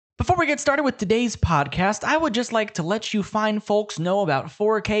we get started with today's podcast, I would just like to let you fine folks know about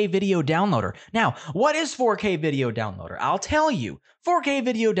 4K Video Downloader. Now, what is 4K Video Downloader? I'll tell you. 4K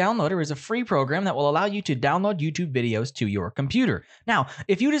Video Downloader is a free program that will allow you to download YouTube videos to your computer. Now,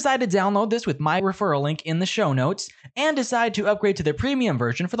 if you decide to download this with my referral link in the show notes and decide to upgrade to the premium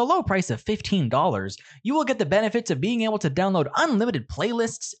version for the low price of $15, you will get the benefits of being able to download unlimited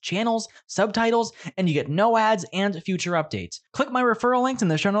playlists, channels, subtitles, and you get no ads and future updates. Click my referral links in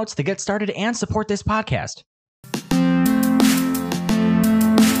the show notes to get started and support this podcast.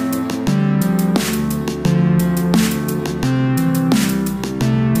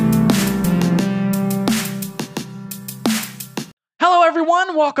 Hello,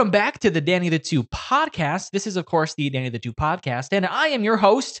 everyone. Welcome back to the Danny the 2 podcast. This is, of course, the Danny the 2 podcast, and I am your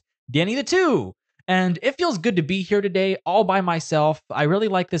host, Danny the 2. And it feels good to be here today all by myself. I really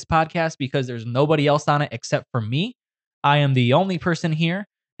like this podcast because there's nobody else on it except for me. I am the only person here,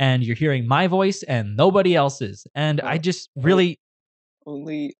 and you're hearing my voice and nobody else's. And I just really...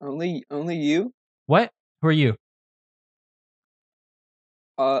 Only you? What? Who are you?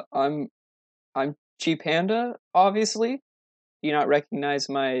 I'm Panda, obviously. Do you not recognize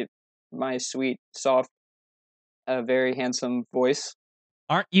my sweet, soft, very handsome voice?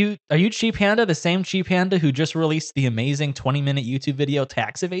 Are you Cheap Panda, the same Cheap Panda who just released the amazing 20-minute YouTube video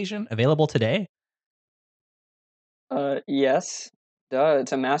Tax Evasion, available today? Yes. Duh,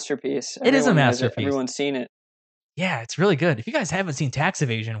 it's a masterpiece. It is a masterpiece. Everyone's seen it. Yeah, it's really good. If you guys haven't seen Tax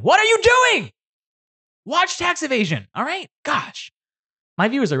Evasion, what are you doing? Watch Tax Evasion, all right? Gosh. My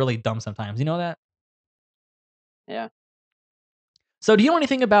viewers are really dumb sometimes. You know that? Yeah. So do you know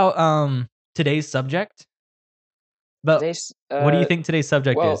anything about today's subject? But what do you think today's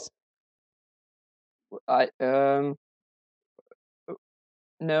subject is?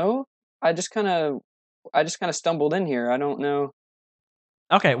 No. I just kind of stumbled in here. I don't know.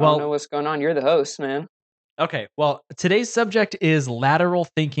 Okay, well, I don't know what's going on. You're the host, man. Okay, well, today's subject is lateral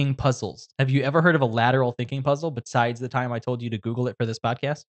thinking puzzles. Have you ever heard of a lateral thinking puzzle besides the time I told you to Google it for this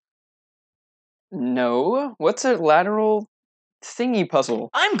podcast? No. What's a lateral thingy puzzle?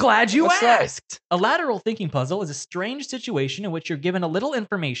 I'm glad you What's asked. That? A lateral thinking puzzle is a strange situation in which you're given a little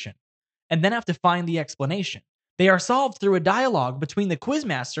information and then have to find the explanation. They are solved through a dialogue between the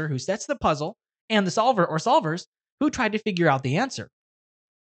quizmaster who sets the puzzle and the solver or solvers who tried to figure out the answer.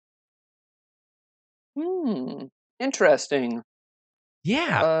 Interesting.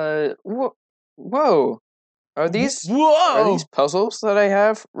 Yeah. Whoa. Are these puzzles that I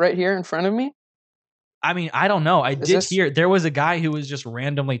have right here in front of me? I mean, I don't know. I did hear there was a guy who was just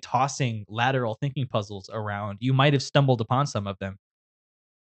randomly tossing lateral thinking puzzles around. You might have stumbled upon some of them.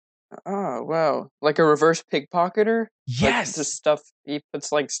 Oh, wow. Like a reverse pickpocketer? Yes. Like he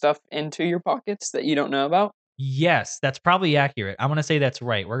puts like stuff into your pockets that you don't know about? Yes, that's probably accurate. I'm going to say that's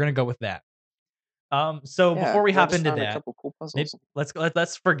right. We're going to go with that. So before we hop into that, cool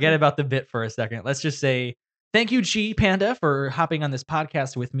let's forget about the bit for a second. Let's just say thank you, G Panda, for hopping on this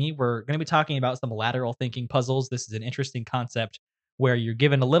podcast with me. We're going to be talking about some lateral thinking puzzles. This is an interesting concept where you're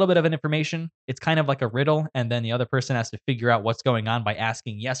given a little bit of an information. It's kind of like a riddle, and then the other person has to figure out what's going on by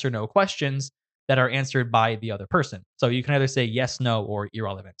asking yes or no questions that are answered by the other person. So you can either say yes, no, or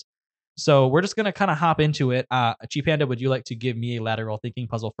irrelevant. So we're just going to kind of hop into it. G Panda, would you like to give me a lateral thinking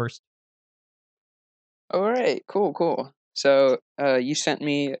puzzle first? All right, cool. So you sent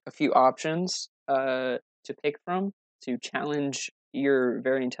me a few options to pick from to challenge your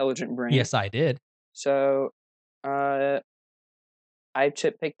very intelligent brain. Yes, I did. So I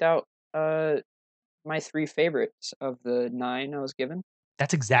picked out my 3 favorites of the 9 I was given.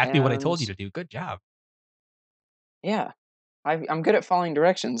 That's exactly what I told you to do. Good job. Yeah, I'm good at following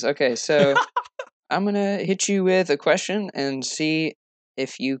directions. Okay, so I'm going to hit you with a question and see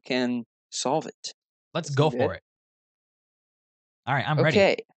if you can solve it. Let's go for it. All right, I'm ready.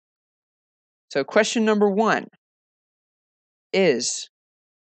 Okay. So question number 1 is,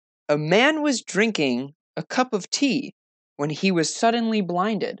 a man was drinking a cup of tea when he was suddenly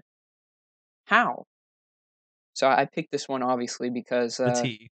blinded. How? So I picked this one obviously because the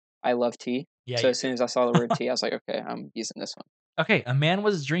tea. I love tea. Yeah, so as soon as I saw the word tea, I was like, okay, I'm using this one. Okay, a man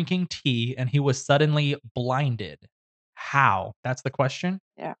was drinking tea and he was suddenly blinded. How? That's the question?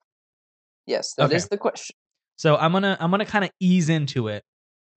 Yeah. Yes, that is the question. So I'm gonna kind of ease into it.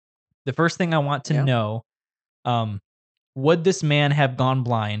 The first thing I want to know, would this man have gone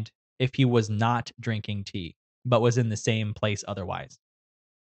blind if he was not drinking tea, but was in the same place otherwise?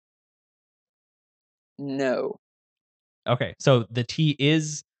 No. Okay, so the tea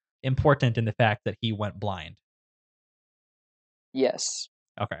is important in the fact that he went blind. Yes.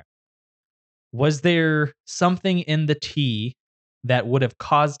 Okay. Was there something in the tea that would have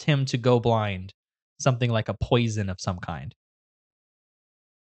caused him to go blind? Something like a poison of some kind.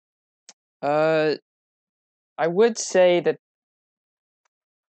 I would say that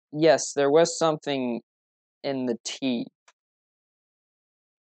yes, there was something in the tea,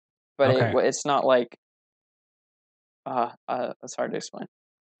 but Okay. it's not like it's hard to explain.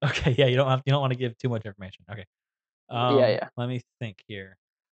 Okay, yeah, you don't want to give too much information. Okay. Yeah, yeah. Let me think here.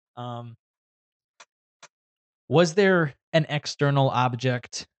 Um, was there an external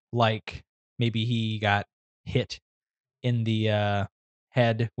object, like maybe he got hit in the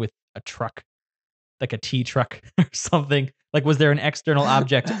head with a truck, like a tea truck or something? Like, was there an external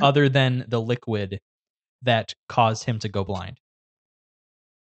object other than the liquid that caused him to go blind?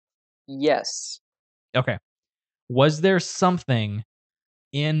 Yes. Okay. Was there something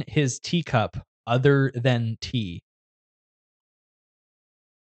in his teacup other than tea?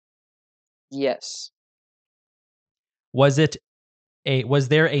 Yes. Was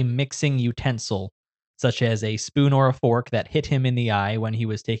there a mixing utensil, such as a spoon or a fork, that hit him in the eye when he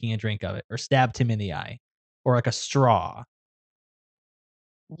was taking a drink of it, or stabbed him in the eye, or like a straw?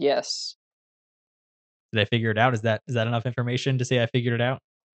 Yes. Did I figure it out? Is that enough information to say I figured it out?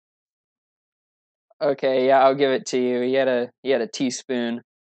 Okay, yeah, I'll give it to you. He had a teaspoon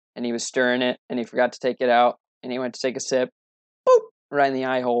and he was stirring it and he forgot to take it out and he went to take a sip. Boop! Right in the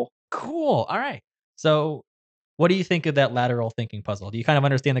eye hole. Cool. All right. So, what do you think of that lateral thinking puzzle? Do you kind of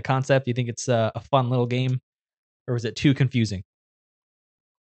understand the concept? Do you think it's a fun little game, or is it too confusing?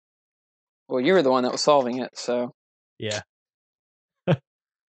 Well, you were the one that was solving it, so Yeah.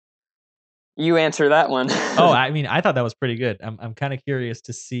 you answer that one. Oh, I mean, I thought that was pretty good. I'm kind of curious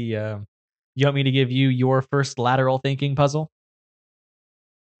to see. You want me to give you your first lateral thinking puzzle?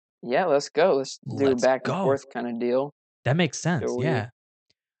 Yeah, let's go. Let's do a Let's back and go. forth kind of deal. That makes sense. Shall we? Yeah.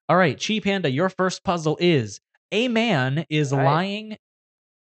 All right, Chi Panda, your first puzzle is: a man is All right, lying.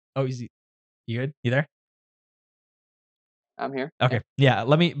 Oh, you good? You there? I'm here. Yeah. Okay. Yeah.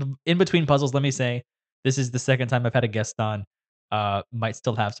 In between puzzles, let me say this is the second time I've had a guest on. Might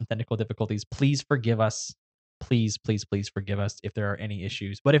still have some technical difficulties. Please forgive us. Please, please, please forgive us if there are any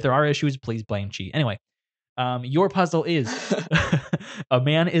issues. But if there are issues, please blame Chi. Anyway, your puzzle is: a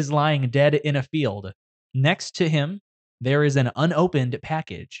man is lying dead in a field. Next to him, there is an unopened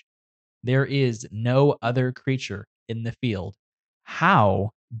package. There is no other creature in the field. How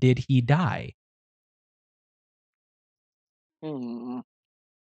did he die? Hmm.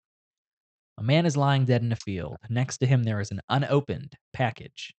 A man is lying dead in a field. Next to him, there is an unopened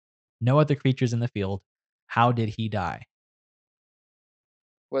package. No other creatures in the field. How did he die?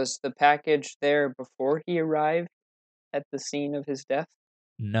 Was the package there before he arrived at the scene of his death?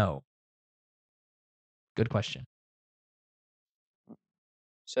 No. Good question.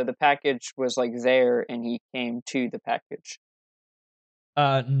 So the package was like there and he came to the package.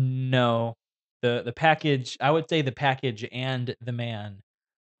 No. The package, I would say the package and the man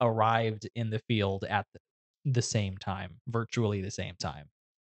arrived in the field at the same time, virtually the same time.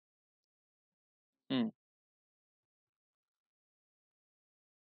 Hmm.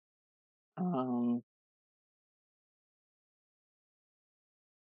 Um,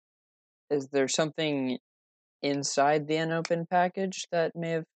 is there something inside the unopened package that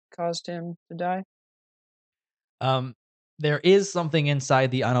may have caused him to die? Um, there is something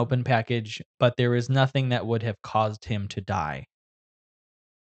inside the unopened package, but there is nothing that would have caused him to die.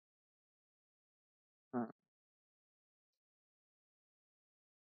 Huh.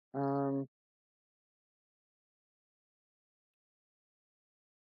 Um,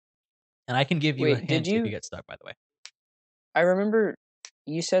 And I can give you a wait, did hint if you you? get stuck, by the way. I remember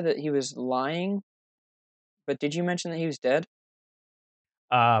you said that he was lying, but did you mention that he was dead?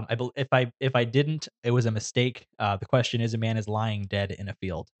 If I didn't, it was a mistake. The question is: a man is lying dead in a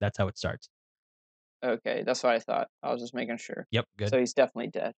field. That's how it starts. Okay, that's what I thought. I was just making sure. Yep, good. So he's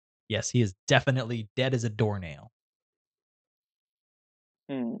definitely dead. Yes, he is definitely dead as a doornail.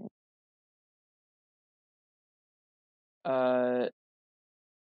 Hmm. Uh,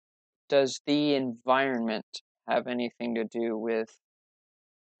 does the environment have anything to do with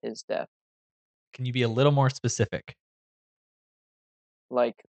his death? Can you be a little more specific?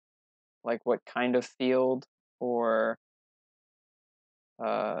 Like, like what kind of field, or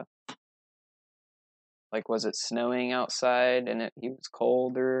uh, like was it snowing outside and he was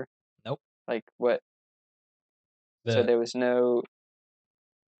cold, or Nope. like what? So The there was no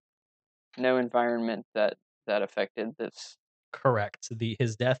environment that affected this correct.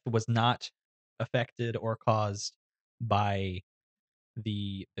 His death was not affected or caused by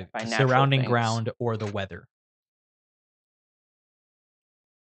the by natural surrounding things. ground or the weather.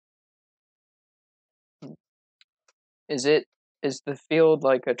 Is it is the field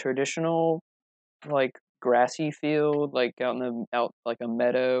like a traditional, like grassy field, like out like a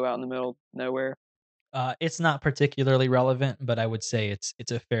meadow out in the middle of nowhere? It's not particularly relevant, but I would say it's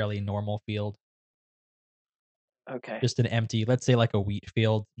a fairly normal field. Okay. Just an empty, let's say like a wheat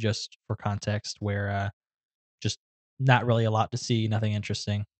field, just for context, where just not really a lot to see, nothing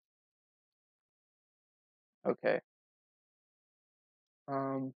interesting. Okay.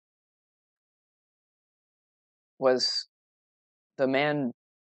 Um, was the man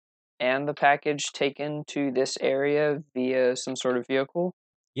and the package taken to this area via some sort of vehicle?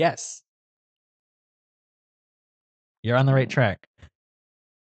 Yes, you're on the right Hmm. track.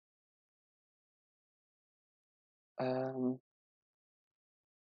 Um,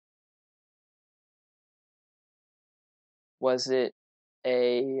 was it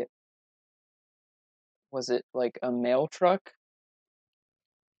a was it like a mail truck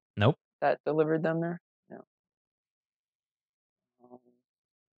Nope. that delivered them there? No. Um,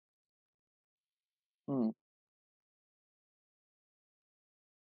 hmm.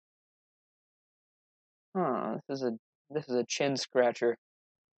 Huh. This is a chin scratcher.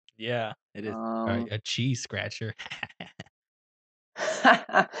 Yeah, it is. All right, Um. a cheese scratcher.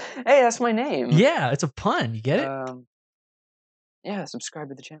 Hey, that's my name. Yeah, it's a pun. You get it? Um. Yeah. Subscribe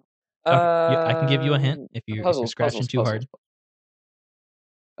to the channel. Okay, yeah, I can give you a hint if you're Puzzles. scratching Puzzles. too Puzzles.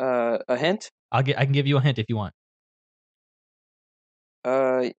 hard. A hint. I can give you a hint if you want.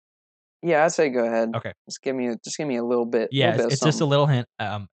 Uh. Yeah. I'd say go ahead. Okay. Just give me a little Yeah, bit of it's just a something. little hint.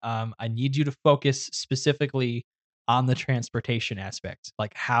 I need you to focus specifically on the transportation aspect.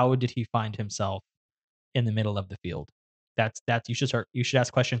 Like, how did he find himself in the middle of the field? That's you should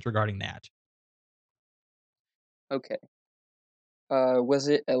ask questions regarding that. Okay. Was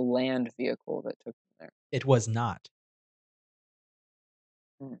it a land vehicle that took him there? It was not.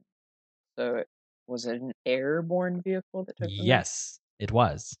 Hmm. Was it an airborne vehicle that took them there? Yes, it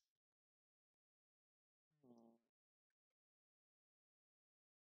was.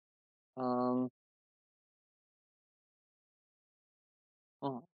 Um.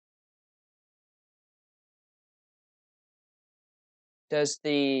 Oh. Does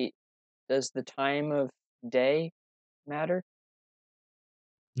the does the time of day matter?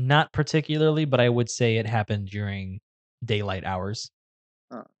 Not particularly, but I would say it happened during daylight hours.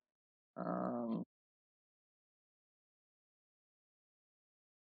 Huh. Um.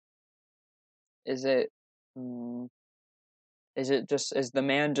 Is it? mm, is the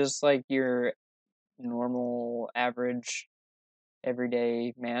man just like your normal, average,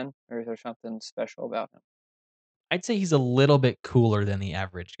 everyday man, or is there something special about him? I'd say he's a little bit cooler than the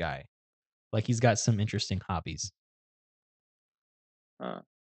average guy. Like, he's got some interesting hobbies. Huh.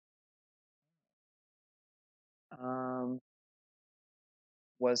 Um.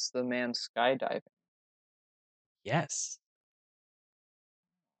 Was the man skydiving? Yes.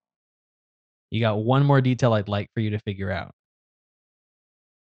 You got one more detail I'd like for you to figure out.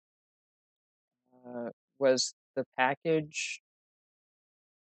 Uh, was the package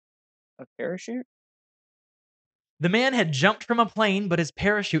a parachute? The man had jumped from a plane, but his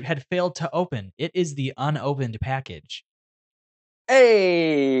parachute had failed to open. It is the unopened package.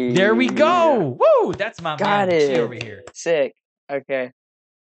 There we Hey, go. Woo! That's my got man G it. over here. Sick. Okay.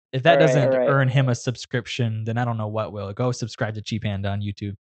 If All that right. All doesn't right. earn him a subscription, then I don't know what will. Go subscribe to Panda on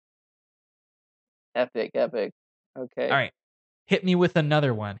YouTube. Epic. Epic. All Okay. right. Hit me with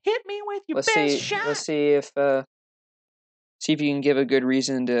another one. Hit me with your best Let's shot. see if you can give a good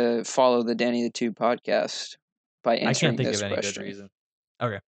reason to follow the Danny the Tube podcast by I can't answering think of this any good question. reason.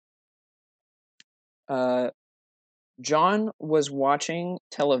 Okay. Uh, John was watching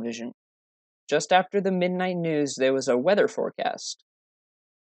television. Just after the midnight news, there was a weather forecast.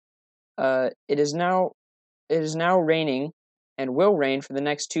 It is now raining and will rain for the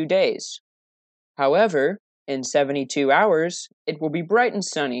next 2 days. However, in 72 hours, it will be bright and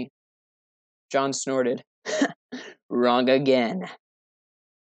sunny. John snorted. Wrong again.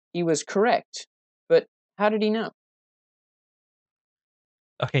 He was correct. But how did he know?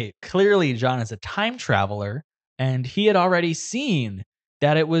 Okay, clearly John is a time traveler, and he had already seen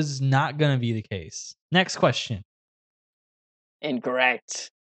that it was not going to be the case. Next question.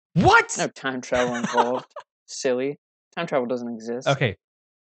 Incorrect. What? No time travel involved. Silly. Time travel doesn't exist. Okay,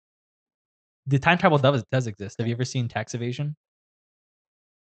 the time travel does exist. Have you Okay. ever seen Tax Evasion?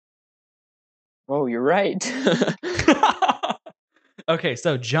 Oh, you're right. Okay,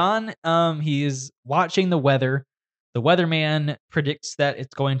 so John, he is watching the weather. The weatherman predicts that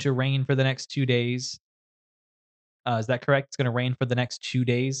it's going to rain for the next 2 days. Is that correct? It's going to rain for the next 2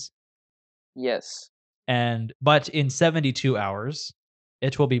 days, Yes. but in 72 hours,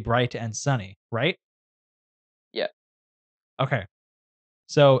 it will be bright and sunny. Right? Yeah. Okay.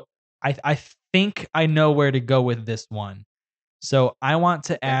 So I think I know where to go with this one. So I want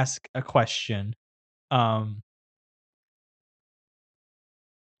to Okay, ask a question. Um,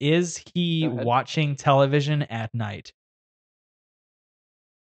 is he go ahead. watching television at night?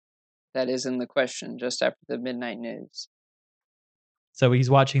 That is in the question just after the midnight news. So he's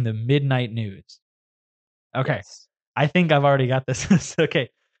watching the midnight news. Okay. Yes. I think I've already got this. Okay.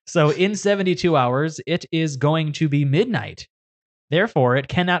 So in 72 hours, it is going to be midnight. Therefore, it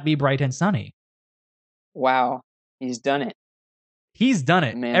cannot be bright and sunny. Wow. He's done it. He's done The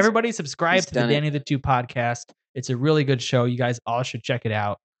it. man's Everybody subscribe he's to the done it. Danny the Two podcast. It's a really good show. You guys all should check it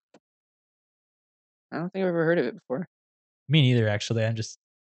out. I don't think I've ever heard of it before. Me neither, actually. I'm just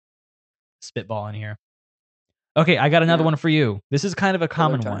spitballing here. Okay, I got another Yeah. one for you. This is kind of a Filler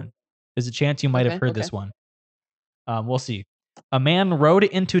common time. one. There's a chance you might have Okay, heard okay. this one. We'll see. A man rode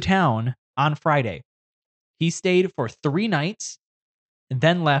into town on Friday. He stayed for 3 nights and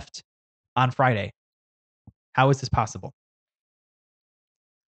then left on Friday. How is this possible?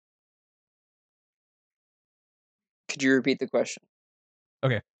 Could you repeat the question?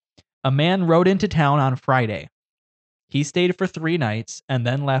 Okay. A man rode into town on Friday. He stayed for 3 nights and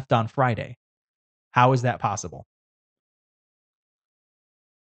then left on Friday. How is that possible?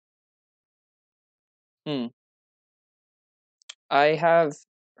 Hmm. I have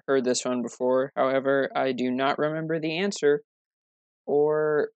heard this one before. However, I do not remember the answer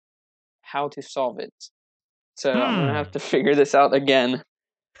or how to solve it. So I'm gonna have Hmm. to figure this out again.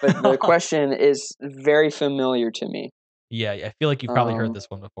 But the question is very familiar to me. Yeah, I feel like you've probably heard Um, this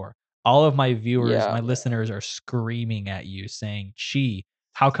one before. All of my viewers, yeah. my listeners are screaming at you saying, "Gee,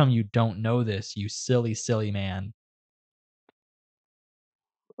 how come you don't know this, you silly, silly man?"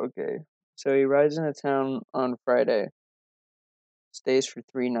 Okay. So he rides into town on Friday, stays for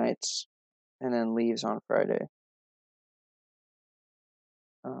 3 nights, and then leaves on Friday.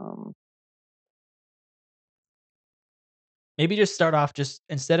 Um, Maybe just start off just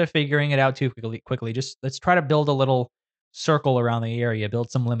instead of figuring it out too quickly, just let's try to build a little circle around the area, build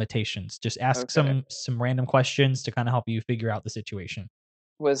some limitations. Just ask okay. some random questions to kind of help you figure out the situation.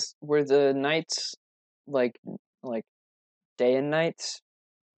 Were the nights like like day and nights?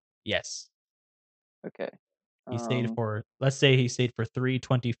 Yes. Okay. He stayed Um, for let's say he stayed for 3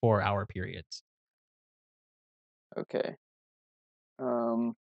 24-hour periods. okay.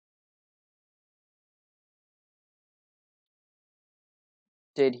 Um,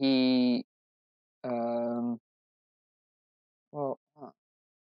 did he um well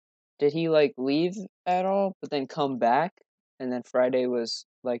did he like leave at all but then come back and then Friday was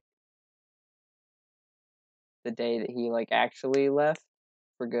like the day that he like actually left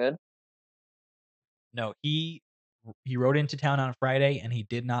for good? No, he rode into town on Friday and he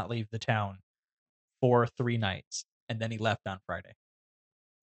did not leave the town for 3 nights and then he left on Friday.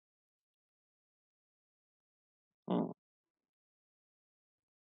 Hmm.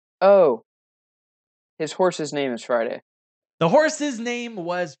 Oh, his horse's name is Friday. The horse's name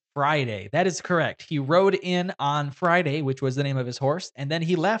was Friday. That is correct. He rode in on Friday, which was the name of his horse, and then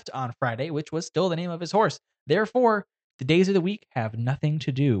he left on Friday, which was still the name of his horse. Therefore, the days of the week have nothing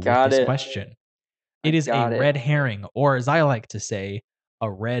to do with Got this it. question. I It is a got it. red herring, or as I like to say, a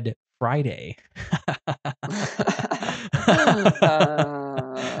red Friday.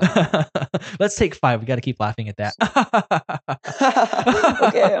 uh, Let's take 5. We got to keep laughing at that.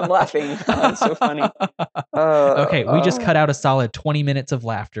 okay, I'm laughing. It's so funny. Okay, we just Uh, cut out a solid 20 minutes of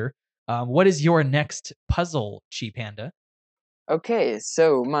laughter. What is your next puzzle, Chi Panda? okay,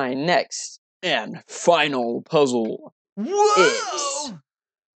 so my next and final puzzle is Whoa!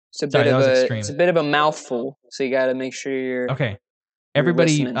 it's a bit Sorry, that of was a extreme. bit of a mouthful, so you got to make sure Okay, you're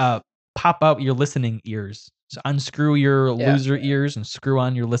everybody, listening. pop out your listening ears. So unscrew your Yeah. loser ears and screw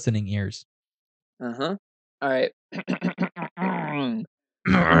on your listening ears. Uh-huh. All right.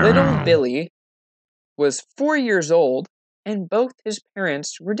 Little Billy was 4 years old and both his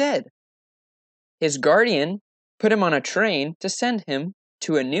parents were dead. His guardian put him on a train to send him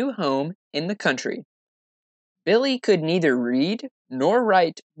to a new home in the country. Billy could neither read nor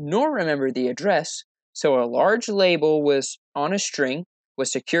write nor remember the address, so a large label was on a string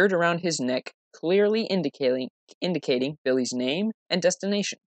was secured around his neck, clearly indicating Billy's name and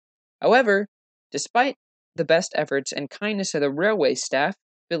destination. However, despite the best efforts and kindness of the railway staff,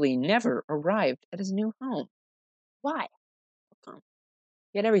 Billy never arrived at his new home. Why?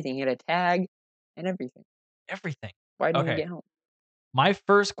 He had everything. He had a tag and everything. Everything. Why didn't he Okay, get home? my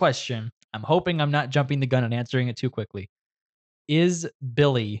first question, I'm hoping I'm not jumping the gun and answering it too quickly. Is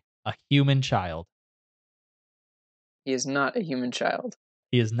Billy a human child? He is not a human child.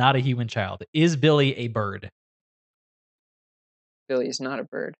 He is not a human child. Is Billy a bird? Billy is not a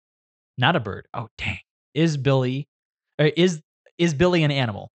bird. Not a bird. Oh, dang. Is Billy is Billy an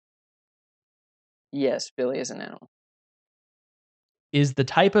animal? Yes, Billy is an animal. Is the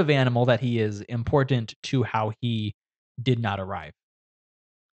type of animal that he is important to how he did not arrive?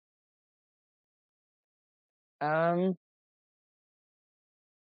 Um,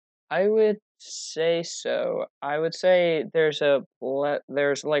 I would say so. I would say there's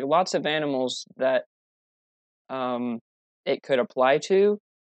like lots of animals that um it could apply to,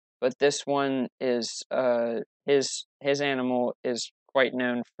 but this one is his animal is quite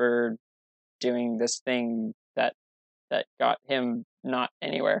known for doing this thing that got him not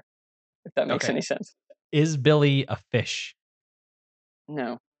anywhere, if that makes Okay. any sense. Is Billy a fish?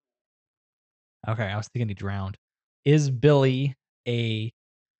 No. Okay, I was thinking he drowned. Is Billy a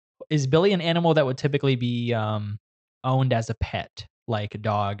is Billy an animal that would typically be owned as a pet, like a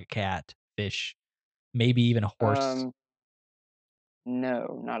dog, cat, fish, maybe even a horse? Um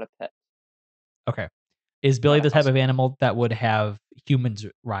no, not a pet. Okay. Is Billy Not a the type house of pet. animal that would have humans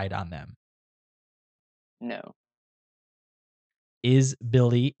ride on them? No. Is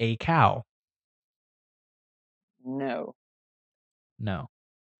Billy a cow? No. No.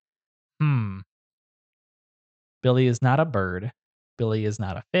 Hmm. Billy is not a bird. Billy is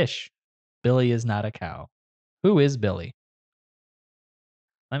not a fish. Billy is not a cow. Who is Billy?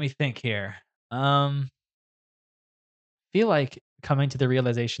 Let me think here. Feel like coming to the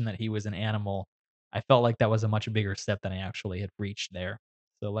realization that he was an animal, I felt like that was a much bigger step than I actually had reached there.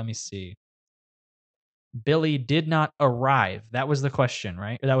 So let me see. Billy did not arrive. That was the question,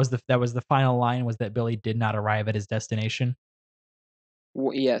 right? That was the final line was that Billy did not arrive at his destination.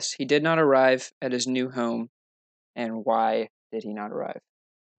 Yes, he did not arrive at his new home. And why did he not arrive?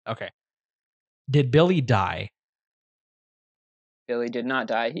 Okay. Did Billy die? Billy did not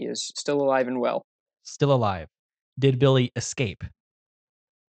die. He is still alive and well. Still alive. Did Billy escape?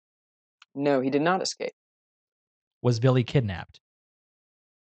 No, he did not escape. Was Billy kidnapped?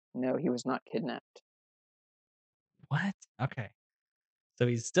 No, he was not kidnapped. What? Okay. So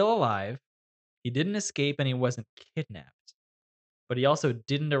he's still alive. He didn't escape and he wasn't kidnapped. But he also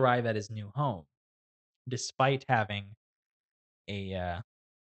didn't arrive at his new home despite having a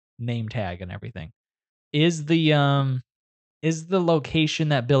name tag and everything. Is the is the location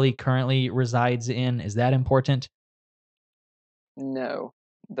that Billy currently resides in is that important? No,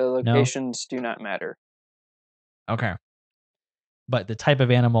 the No. locations do not matter. Okay. But the type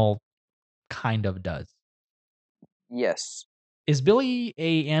of animal kind of does. Yes. Is Billy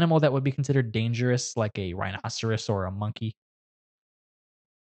a animal that would be considered dangerous like a rhinoceros or a monkey?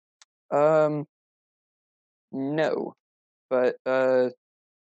 Um, no, but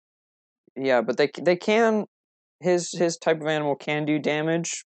yeah, but they can his type of animal can do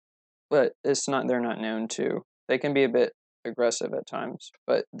damage, but it's not they're not known to. They can be a bit aggressive at times,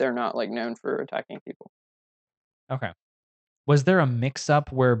 but they're not like known for attacking people. Okay. Was there a mix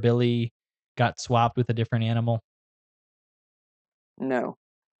up where Billy got swapped with a different animal? No.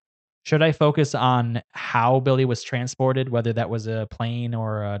 Should I focus on how Billy was transported, whether that was a plane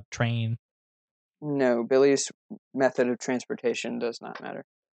or a train? No, Billy's method of transportation does not matter.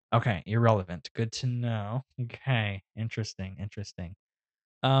 Okay, irrelevant. Good to know. Okay, interesting, interesting.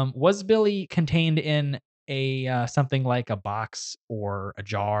 Was Billy contained in a something like a box or a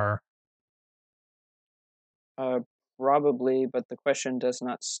jar? Uh, Probably, but the question does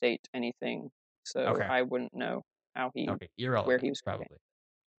not state anything, so Okay, I wouldn't know okay, where irrelevant, he was contained. probably.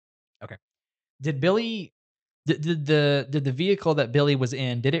 Okay. Did Billy did the vehicle that Billy was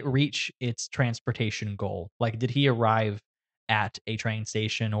in, did it reach its transportation goal? Like, did he arrive at a train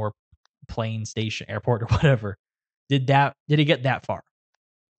station or plane station, airport, or whatever? Did he get that far?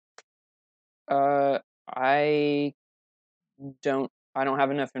 Uh, I I don't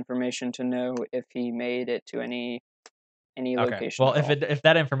have enough information to know if he made it to any Okay. location Well, at all. if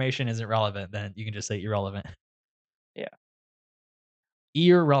that information isn't relevant, then you can just say irrelevant. Yeah.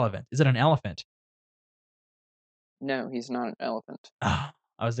 Irrelevant. Is it an elephant? No, he's not an elephant. Ah,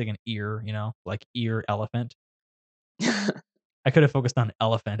 I was thinking ear, like ear elephant. I could have focused on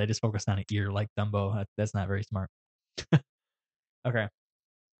elephant. I just focused on ear like Dumbo. That's not very smart. Okay.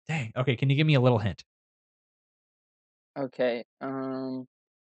 Dang. Okay. Can you give me a little hint? Okay.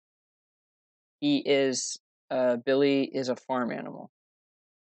 He is Billy is a farm animal.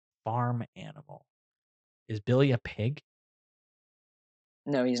 Farm animal. Is Billy a pig?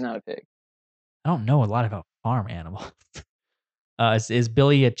 No, he's not a pig. I don't know a lot about farm animals. Is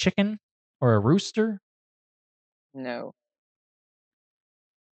Billy a chicken or a rooster? No.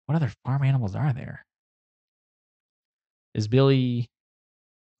 What other farm animals are there? Is Billy?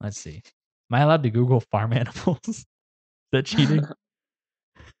 Let's see. Am I allowed to Google farm animals? that cheating?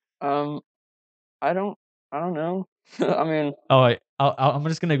 I don't know. I mean, Oh, I'm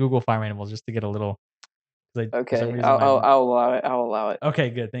just gonna Google farm animals just to get a little, because for some okay, reason my I'll allow it. I'll allow it. okay,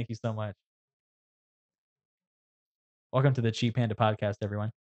 good. Thank you so much. Welcome to the Cheap Panda podcast,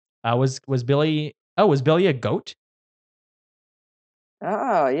 everyone. Was Billy? Oh, was Billy a goat?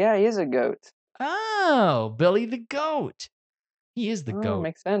 Oh, yeah, he is a goat. Oh, Billy the goat. He is the Oh, goat.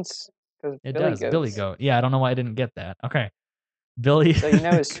 makes sense because It billy does. Billy goats. goat. Yeah, I don't know why I didn't get that. Okay, Billy So you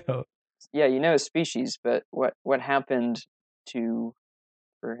know the his, goat. yeah, you know his species, but what happened to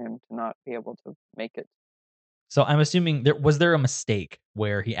for him to not be able to make it? So I'm assuming there a mistake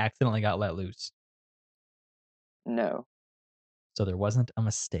where he accidentally got let loose. No. So there wasn't a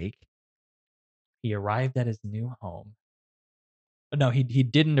mistake. He arrived at his new home. No, he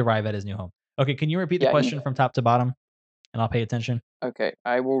didn't arrive at his new home. Okay, can you repeat the Yeah, he. question from top to bottom, and I'll pay attention? Okay,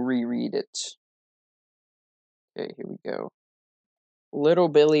 I will reread it. Okay, here we go. Little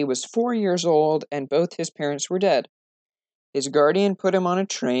Billy was 4 years old, and both his parents were dead. His guardian put him on a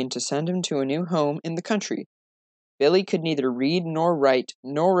train to send him to a new home in the country. Billy could neither read nor write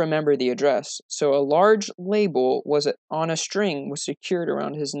nor remember the address, so a large label on a string was secured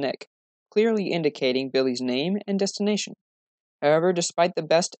around his neck, clearly indicating Billy's name and destination. However, despite the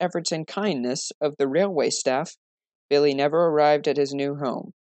best efforts and kindness of the railway staff, Billy never arrived at his new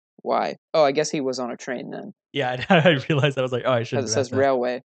home. Why? Oh, I guess he was on a train then, Yeah, I realized I was like, oh, I shouldn't because it have asked says that.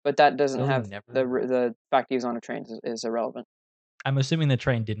 railway, but that doesn't Billy have never. the fact he was on a train is irrelevant. I'm assuming the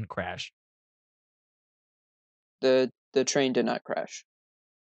train didn't crash. The train did not crash.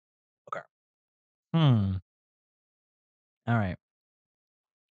 Okay. Hmm. All right.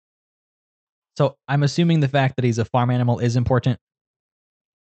 So I'm assuming the fact that he's a farm animal is important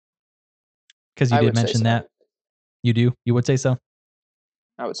because you I did would say mention so. that. You do. You would say so.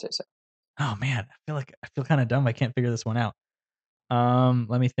 I would say so. Oh man, I feel kind of dumb. I can't figure this one out.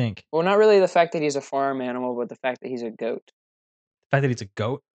 Let me think. Well, not really the fact that he's a farm animal, but the fact that he's a goat. The fact that he's a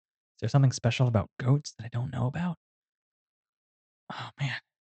goat. Is there something special about goats that I don't know about? Oh man,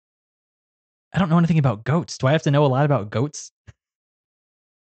 I don't know anything about goats. Do I have to know a lot about goats?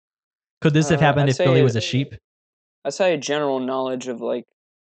 Could this have happened I'd if Billy say was a sheep? I'd say a general knowledge of like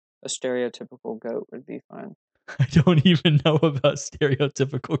a stereotypical goat would be fine. I don't even know about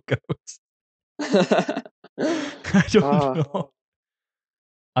stereotypical goats. I don't uh, know.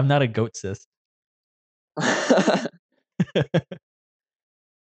 I'm not a goat cis.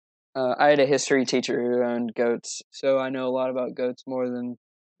 I had a history teacher who owned goats, so I know a lot about goats more than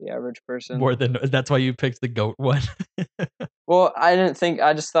the average person. More than that's why you picked the goat one. Well, I didn't think.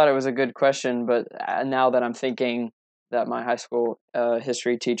 I just thought it was a good question, but now that I'm thinking that my high school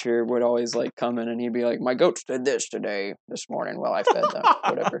history teacher would always like come in and he'd be like, "My goats did this today, this morning while I fed them,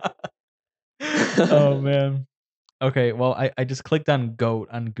 whatever." Oh man. Okay, well I just clicked on goat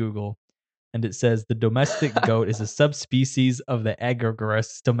on Google and it says the domestic goat is a subspecies of the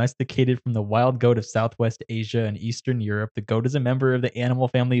Agororus domesticated from the wild goat of Southwest Asia and Eastern Europe. The goat is a member of the animal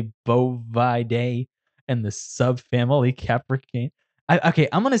family Bovidae and the subfamily Capricane. Okay,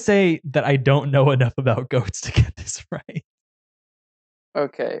 I'm gonna say that I don't know enough about goats to get this right.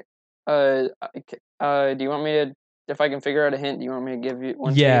 Okay. Do you want me to? If I can figure out a hint, do you want me to give you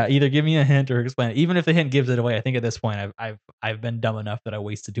one to you? Yeah, either give me a hint or explain it. Even if the hint gives it away, I think at this point I've been dumb enough that I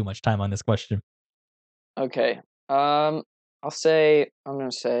wasted too much time on this question. Okay. Um, I'm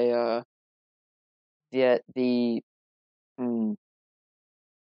gonna say that the mm,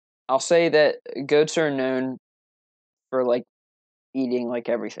 I'll say that goats are known for like eating like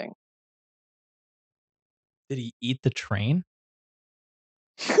everything. Did he eat the train?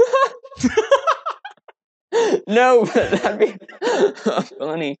 No, but that'd be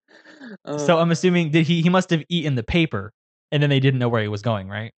funny. So I'm assuming did he must have eaten the paper and then they didn't know where he was going,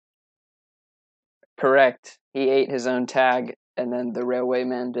 right? Correct. He ate his own tag, and then the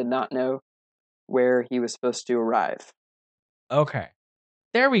railwayman did not know where he was supposed to arrive. Okay.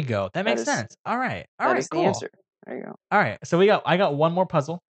 There we go. That That makes is sense. All right. All that right, is the cool. answer. There you go. All right. So I got one more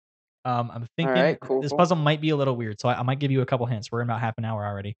puzzle. I'm All thinking right, cool, this cool. puzzle might be a little weird, so I might give you a couple hints. We're in about half an hour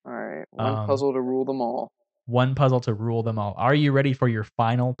already. All right, one Um, puzzle to rule them all. one puzzle to rule them all. Are you ready for your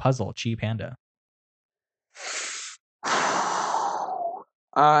final puzzle, Chi Panda?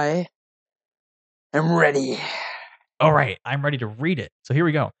 I am ready. All right, I'm ready to read it. So here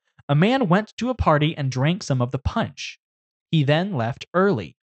we go. A man went to a party and drank some of the punch. He then left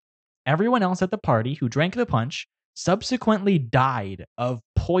early. Everyone else at the party who drank the punch subsequently died of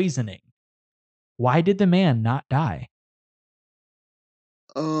poisoning. Why did the man not die?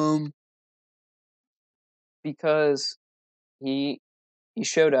 Um, because he he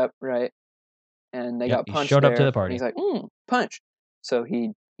showed up right, and they Yep, got he punch showed up to there, the and he's party. like, punch. So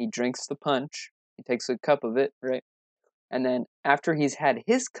he drinks the punch. He takes a cup of it, right? And then after he's had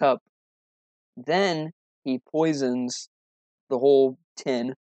his cup, then he poisons the whole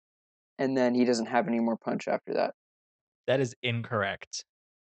tin, and then he doesn't have any more punch after that. That is incorrect.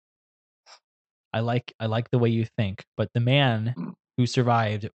 I like the way you think, but the man who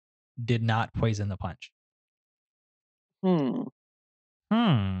survived did not poison the punch. Hmm.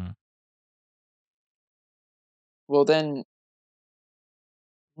 Hmm. Well then,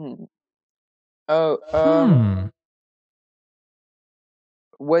 hmm. Oh, Hmm.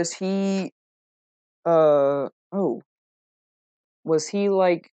 was he? Oh, was he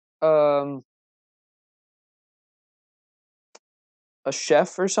like um a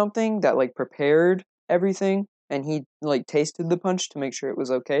chef or something that like prepared everything, and he like tasted the punch to make sure it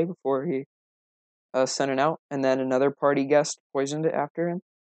was okay before he sent it out, and then another party guest poisoned it after him?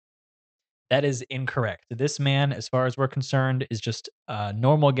 That is incorrect. This man, as far as we're concerned, is just a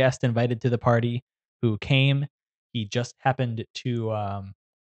normal guest invited to the party who came. He just happened to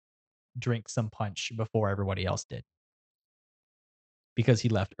drink some punch before everybody else did because he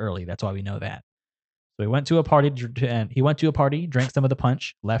left early. That's why we know that. So he went to a party and he went to a party, drank some of the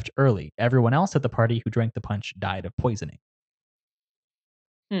punch, left early. Everyone else at the party who drank the punch died of poisoning.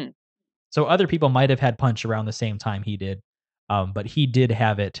 Hmm. So other people might have had punch around the same time he did, but he did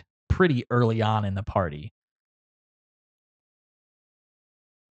have it pretty early on in the party.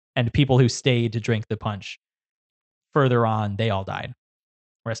 And people who stayed to drink the punch further on, they all died.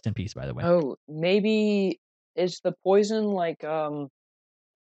 Rest in peace, by the way. Oh, maybe is the poison like you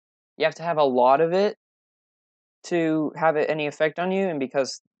have to have a lot of it to have it any effect on you, and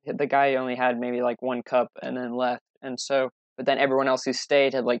because the guy only had maybe like one cup and then left, and so but then everyone else who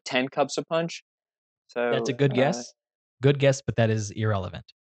stayed had like 10 cups of punch. That's So a good guess. Good guess, but that is irrelevant.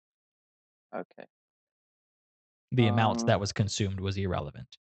 okay. The amount Um that was consumed was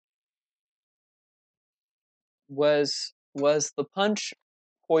irrelevant. was the punch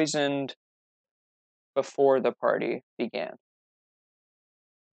poisoned before the party began?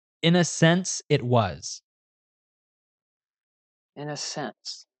 In a sense, it was. In a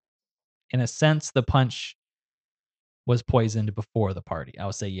sense. In a sense, the punch was poisoned before the party. I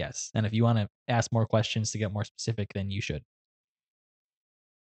would say yes. And if you want to ask more questions to get more specific, then you should.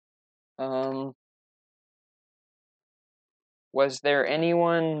 Um was there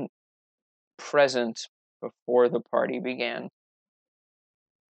anyone present before the party began?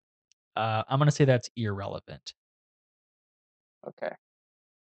 I'm going to say that's irrelevant. Okay.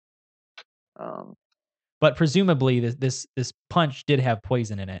 Um But presumably, this punch did have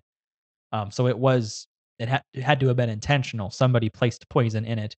poison in it. So it had to have been intentional. Somebody placed poison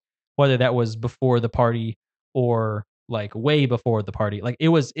in it, whether that was before the party or like way before the party. Like it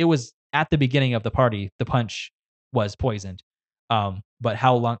was at the beginning of the party. The punch was poisoned. But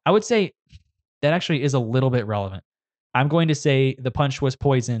how long? I would say that actually is a little bit relevant. I'm going to say the punch was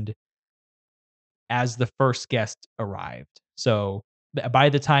poisoned as the first guest arrived. So by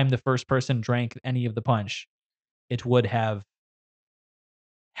the time the first person drank any of the punch, it would have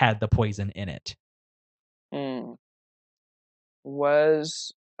had the poison in it. hmm.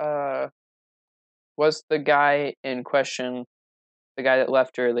 Was uh was the guy in question, the guy that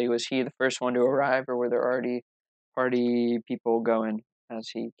left early, was he the first one to arrive, or were there already party people going as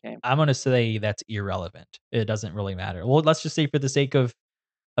he came? I'm gonna say that's irrelevant. It doesn't really matter. Well, let's just say for the sake of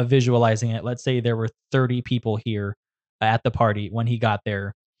visualizing it, let's say there were 30 people here at the party when he got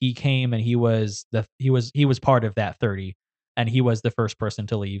there. He came and he was part of that 30 and he was the first person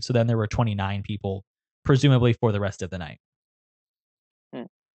to leave. So then there were 29 people presumably for the rest of the night. Hmm.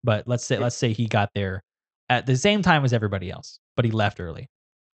 But Did, let's say he got there at the same time as everybody else, but he left early.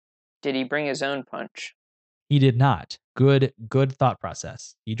 did he bring his own punch? He did not. Good thought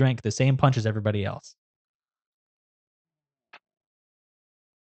process. He drank the same punch as everybody else.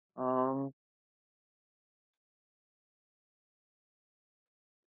 Um,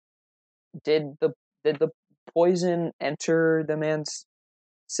 did the poison enter the man's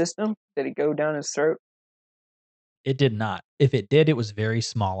system? Did it go down his throat? It did not. If it did, it was very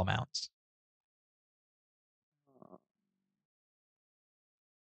small amounts.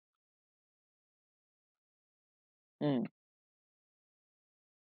 Hmm.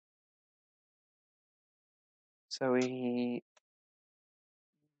 So he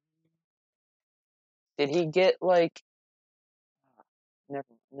did he get like never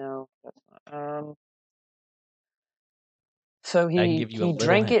no that's not so I can give you a he little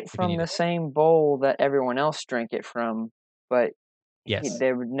drank hint it if you from need the it. same bowl that everyone else drank it from, but Yes.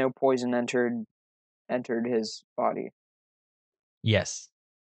 there was no poison entered his body. Yes.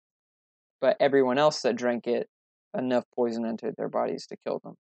 but everyone else that drank it, enough poison entered their bodies to kill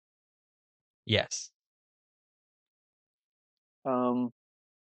them. Yes. Um,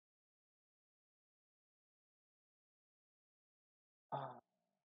 uh,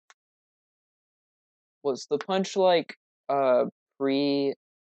 was the punch like pre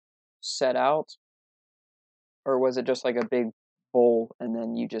set out, or was it just like a big bowl and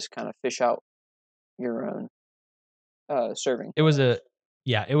then you just kind of fish out your own serving? It was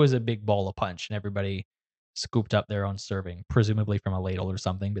a big bowl of punch, and everybody scooped up their own serving, presumably from a ladle or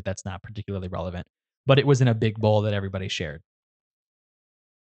something, but that's not particularly relevant. But it was in a big bowl that everybody shared.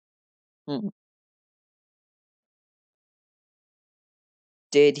 Hmm.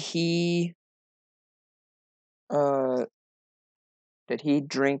 Did he uh did he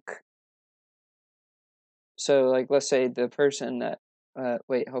drink? So like, let's say the person that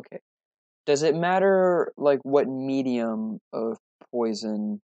wait, okay. Does it matter like what medium of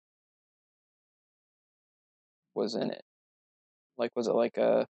poison was in it? Like, was it like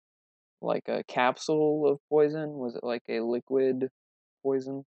a capsule of poison? Was it like a liquid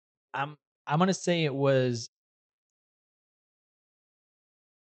poison? I'm I'm gonna say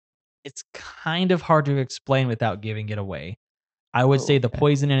it's kind of hard to explain without giving it away. I would Oh, say the okay.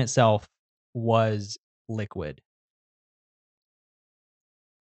 poison in itself was liquid,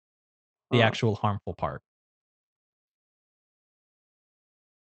 the Huh. actual harmful part.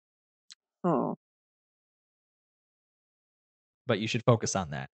 Huh. But you should focus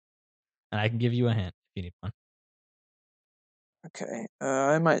on that. And I can give you a hint if you need one. Okay.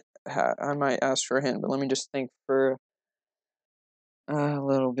 I might ask for a hint, but let me just think for a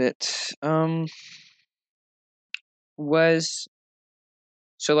little bit. Was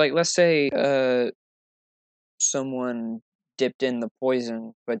so like, let's say someone dipped in the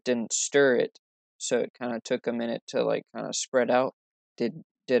poison but didn't stir it, so it kind of took a minute to like kind of spread out.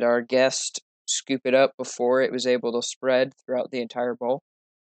 Did our guest scoop it up before it was able to spread throughout the entire bowl?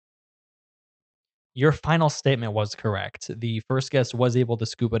 Your final statement was correct. The first guest was able to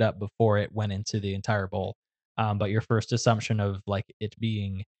scoop it up before it went into the entire bowl. But your first assumption of like it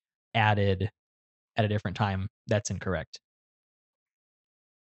being added at a different time, that's incorrect.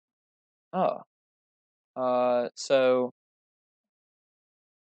 Oh, so,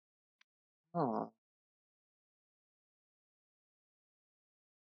 oh,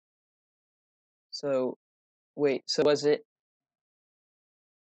 so wait, so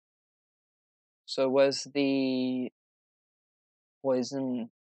was the poison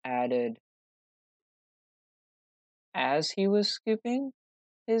added as he was scooping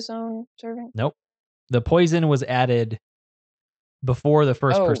his own serving? Nope. The poison was added before the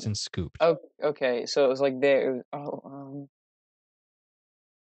first Oh, person scooped. oh, okay. So it was like there. Oh,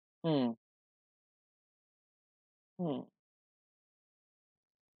 hmm, hmm.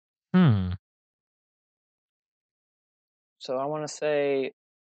 Hmm. So I want to say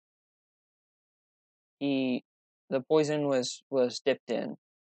he, the poison was dipped in,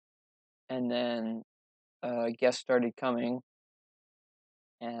 and then guests started coming,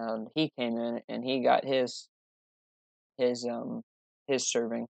 and he came in and he got his um his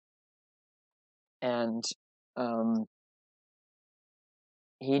serving, and um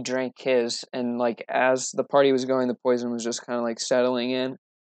he drank his, and like as the party was going, the poison was just kind of like settling in,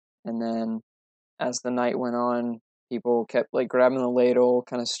 and then as the night went on, people kept like grabbing the ladle,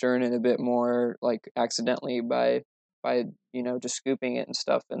 kind of stirring it a bit more, like accidentally by just scooping it and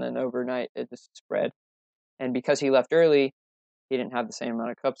stuff, and then overnight it just spread. And because he left early, he didn't have the same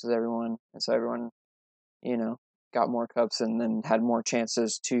amount of cups as everyone, and so everyone you know got more cups and then had more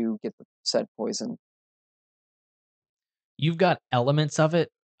chances to get the said poison. You've got elements of it,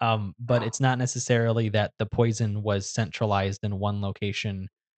 but it's not necessarily that the poison was centralized in one location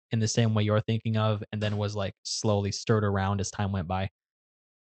in the same way you're thinking of, and then was like slowly stirred around as time went by.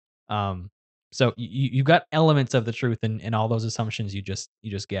 Um, so you've got elements of the truth in all those assumptions you just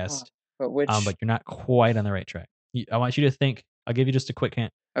Ah, guessed, but which? but you're not quite on the right track. I want you to think. I'll give you just a quick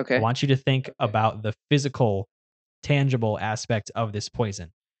hint. I Okay. want you to think about the physical, tangible aspect of this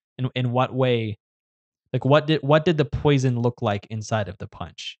poison. In what way? Like what did the poison look like inside of the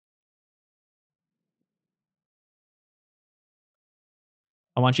punch?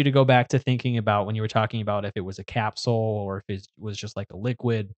 I want you to go back to thinking about when you were talking about if it was a capsule or if it was just like a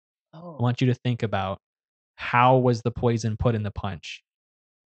liquid. I Oh. want you to think about how was the poison put in the punch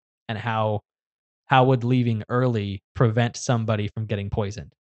and how would leaving early prevent somebody from getting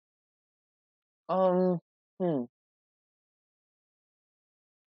poisoned? Um. Hmm.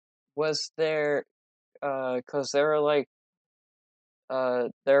 Was there? Cause there are like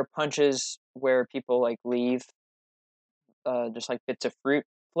there are punches where people like leave just like bits of fruit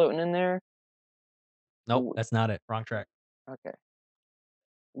floating in there. Nope, that's not it. Wrong track. Okay.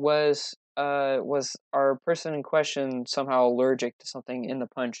 Was our person in question somehow allergic to something in the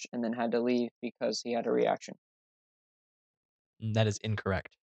punch and then had to leave because he had a reaction? That is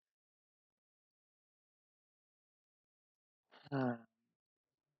incorrect. Uh,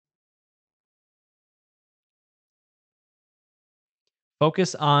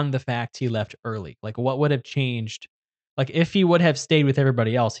 Focus on the fact he left early. Like, what would have changed? Like, if he would have stayed with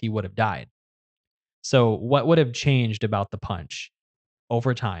everybody else, he would have died. So, what would have changed about the punch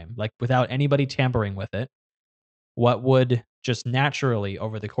over time? Like, without anybody tampering with it, what would just naturally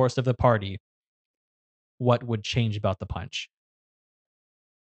over the course of the party, what would change about the punch?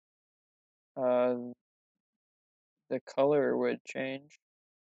 uh, the color would change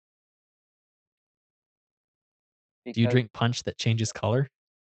Do you because, drink punch that changes color?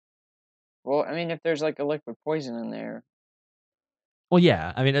 well, I mean, if there's like a liquid poison in there. Well,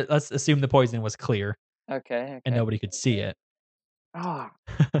 yeah. I mean, let's assume the poison was clear Okay, and okay. nobody could see it. Ah,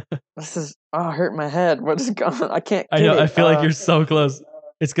 this is hurt my head. What is going on? I can't I get know. I it. feel like you're so close.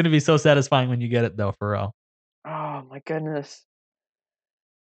 It's gonna be so satisfying when you get it, though, for real. Oh my goodness.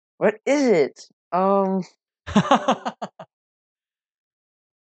 What is it? All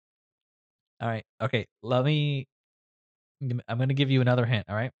right. Okay. I'm gonna give you another hint.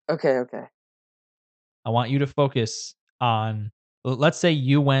 All right. Okay, okay. I want you to focus on. Let's say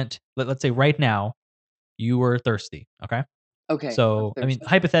you went. Let's say right now you were thirsty. Okay. Okay, I'm So I mean, thirsty.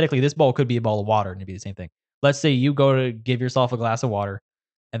 hypothetically, this bowl could be a bowl of water, and it'd be the same thing. Let's say you go to give yourself a glass of water,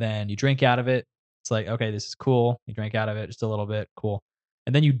 and then you drink out of it. It's like, okay, this is cool. You drink out of it just a little bit, cool,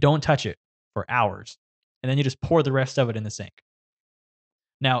 and then you don't touch it for hours, and then you just pour the rest of it in the sink.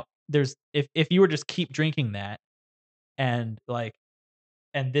 Now, there's if you were just keep drinking that, and like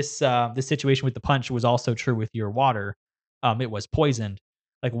and this situation with the punch was also true with your water. It was poisoned.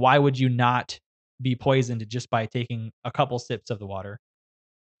 Like, why would you not be poisoned just by taking a couple sips of the water,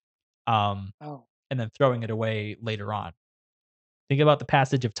 um, Oh. and then throwing it away later on? Think about the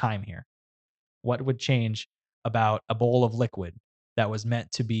passage of time here. What would change about a bowl of liquid that was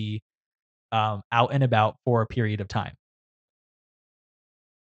meant to be out and about for a period of time?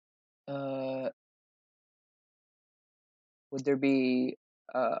 Uh, would there be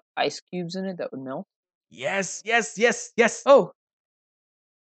ice cubes in it that would melt? Yes, yes, yes, yes. Oh,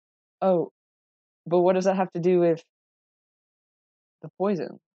 oh, but what does that have to do with the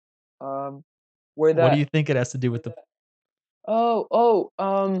poison? Um, where What do that? you think it has to do with the Oh,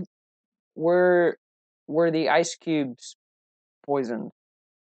 oh, were the ice cubes poisoned,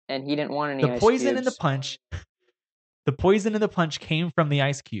 and he didn't want any the ice poison in the cubes? punch? The poison in the punch came from the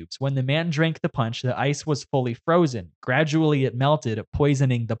ice cubes. When the man drank the punch, the ice was fully frozen. Gradually, it melted,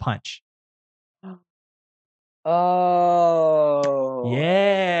 poisoning the punch. Oh,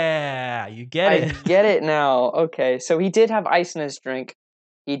 Yeah, you get I it. get it now. Okay, so he did have ice in his drink.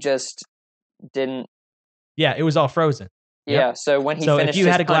 He just didn't. Yeah, it was all frozen. Yep. Yeah, so when he So if finished you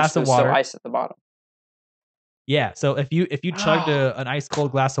his had a punch, glass there of was still water, ice at the bottom. yeah. So if you chugged Ah, an ice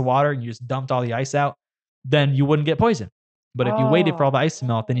cold glass of water and you just dumped all the ice out, then you wouldn't get poisoned. But if you waited for all the oh, ice to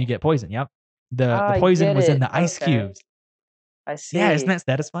melt, then you get poison. Yep. The I poison get was in it. the ice Okay, cubes. I Yeah, isn't see. that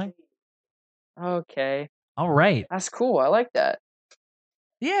satisfying? Okay, All right. that's cool. I like that.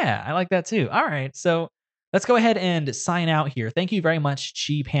 Yeah, I like that too. All right. So let's go ahead and sign out here. Thank you very much,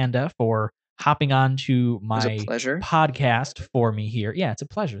 Chi Panda, for hopping on to It was a my pleasure. podcast for me here. Yeah, it's a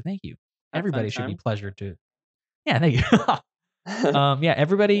pleasure. Thank you. Have fun Everybody should be time. pleasured to. Yeah, thank you. Yeah,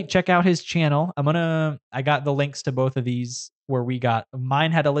 everybody check out his channel. I got the links to both of these where we got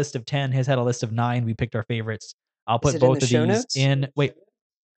mine had a list of 10, his had a list of 9. We picked our favorites. I'll Is put it in the both of show these notes? in. Wait,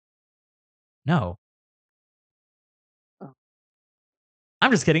 no. Oh.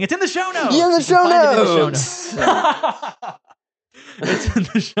 I'm just kidding. It's in the show Yeah, notes. the You can show find it in the show notes. notes. It's in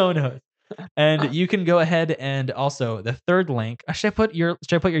the show notes. And you can go ahead and also the third link. Should I put your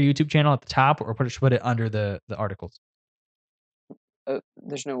YouTube channel at the top or should I put it under the articles?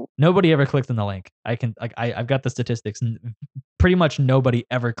 There's no. Nobody ever clicks on the link. I've got the statistics. Pretty much nobody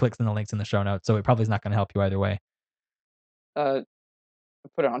ever clicks on the links in the show notes, so it probably is not going to help you either way. Put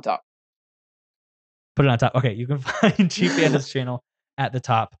it on top. Put it on top. Okay, you can find Cheap Panda's channel at the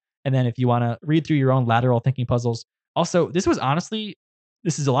top. And then if you want to read through your own lateral thinking puzzles. Also, this is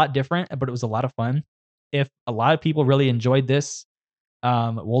a lot different, but it was a lot of fun. If a lot of people really enjoyed this,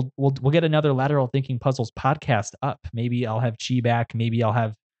 we'll get another lateral thinking puzzles podcast up. Maybe I'll have Chi back. Maybe I'll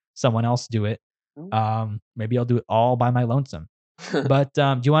have someone else do it. Maybe I'll do it all by my lonesome. But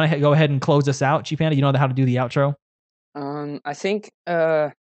do you want to go ahead and close us out, Chi Panda? You know how to do the outro? I think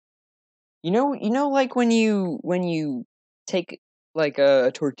like when you take like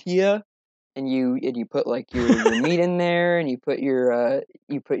a tortilla and you put like your meat in there, and you put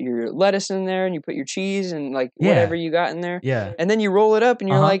your lettuce in there, and you put your cheese and like Yeah. whatever you got in there, Yeah. and then you roll it up, and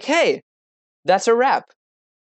you're Uh-huh. like, hey, that's a wrap.